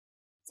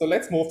So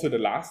let's move to the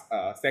last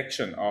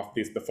section of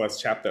the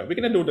first chapter. We're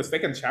going to do the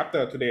second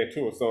chapter today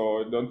too,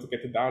 so don't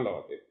forget to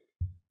download it.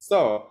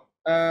 So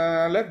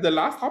the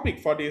last topic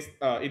for this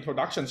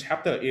introduction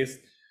chapter is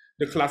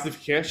the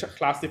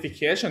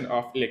classification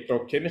of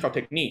electrochemical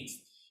techniques.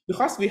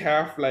 Because we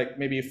have like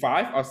maybe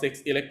 5 or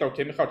 6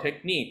 electrochemical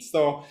techniques,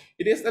 so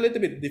it is a little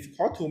bit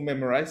difficult to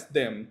memorize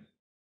them.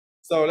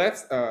 So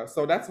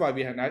that's why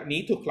we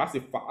need to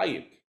classify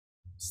it.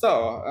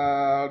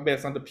 So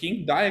based on the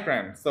pink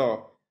diagram,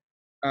 so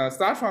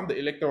start from the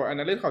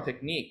electroanalytical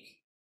technique,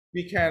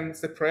 we can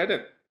separate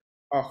it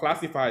or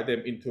classify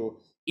them into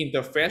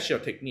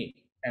interfacial technique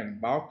and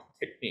bulk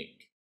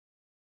technique.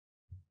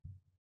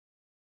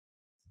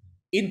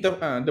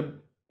 The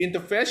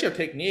interfacial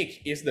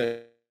technique is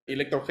the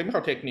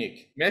electrochemical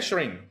technique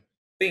measuring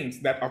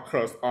things that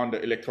occurs on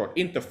the electrode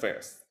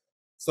interface.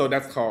 So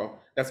that's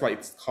why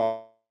it's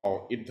called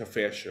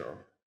interfacial.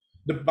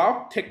 The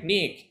bulk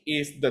technique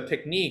is the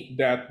technique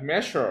that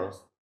measures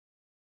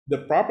the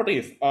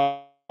properties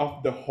of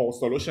the whole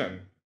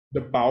solution,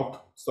 the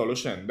bulk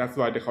solution. That's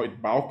why they call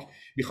it bulk,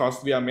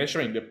 because we are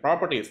measuring the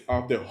properties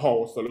of the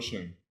whole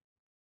solution.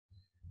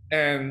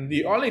 And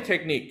the only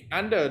technique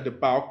under the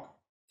bulk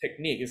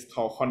technique is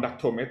called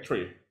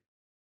conductometry,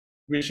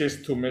 which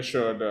is to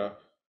measure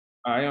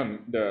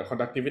the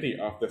conductivity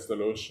of the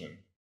solution.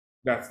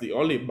 That's the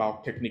only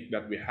bulk technique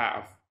that we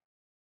have.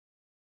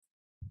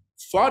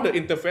 For the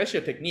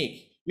interfacial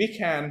technique, we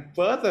can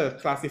further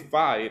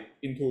classify it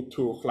into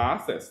 2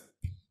 classes: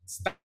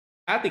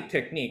 static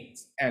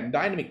techniques and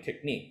dynamic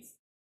techniques.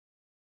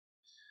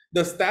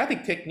 The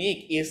static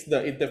technique is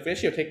the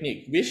interfacial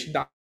technique, which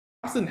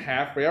doesn't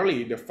have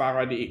really the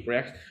Faradaic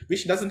reaction,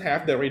 which doesn't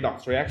have the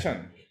redox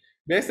reaction.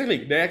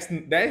 Basically,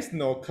 there is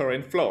no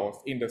current flows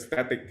in the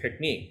static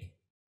technique.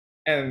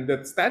 And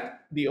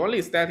the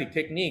only static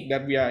technique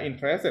that we are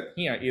interested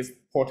here is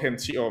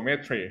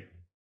potentiometry,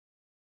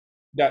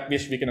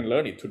 which we can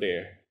learn it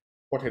today,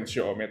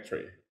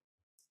 potentiometry.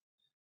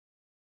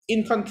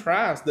 In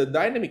contrast, the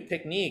dynamic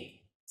techniques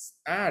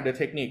are the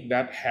technique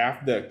that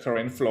have the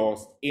current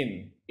flows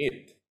in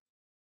it.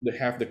 They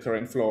have the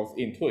current flows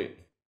into it.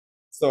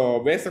 So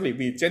basically,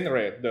 we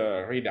generate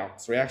the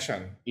redox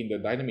reaction in the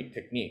dynamic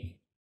technique.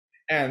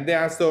 And there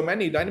are so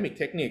many dynamic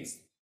techniques,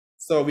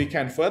 so we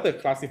can further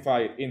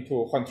classify it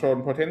into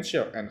controlled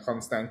potential and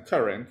constant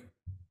current.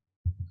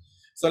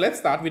 So let's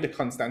start with the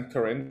constant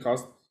current,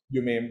 because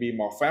you may be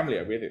more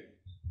familiar with it.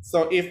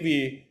 So if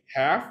we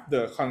have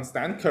the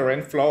constant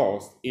current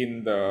flows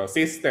in the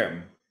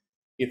system,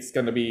 it's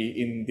going to be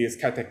in this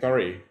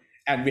category.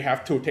 And we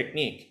have 2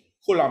 techniques,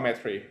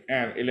 coulometry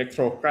and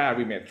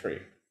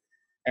electrogravimetry.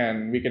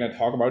 And we're going to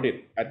talk about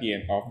it at the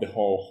end of the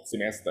whole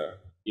semester,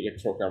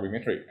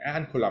 electrogravimetry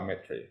and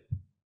coulometry.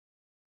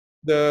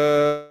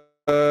 The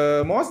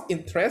most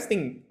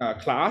interesting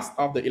class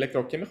of the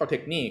electrochemical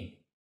technique,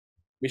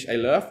 which I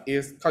love,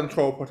 is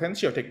control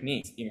potential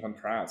techniques in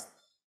contrast.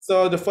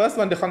 So the first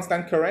one, the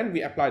constant current,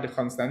 we apply the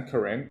constant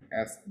current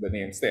as the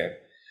name said.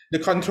 The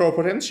control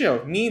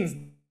potential means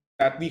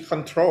that we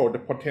control the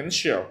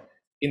potential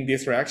in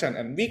this reaction,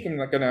 and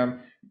we're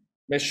gonna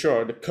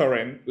measure the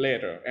current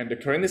later, and the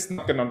current is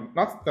not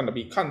gonna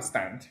be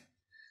constant,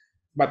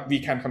 but we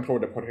can control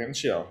the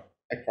potential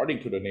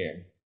according to the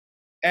name.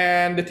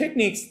 And the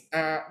techniques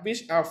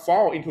which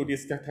fall into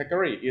this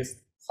category is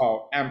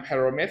called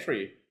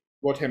amperometry,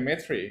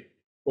 voltammetry,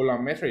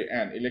 coulometry,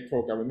 and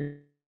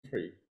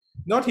electrogravimetry.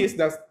 Notice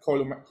that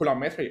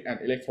coulometry and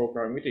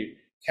electrogravimetry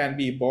can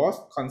be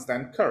both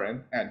constant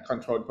current and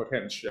controlled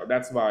potential.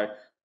 That's why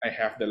I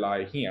have the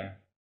line here.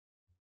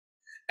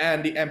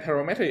 And the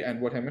amperometry and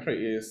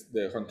voltammetry is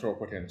the control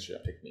potential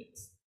techniques.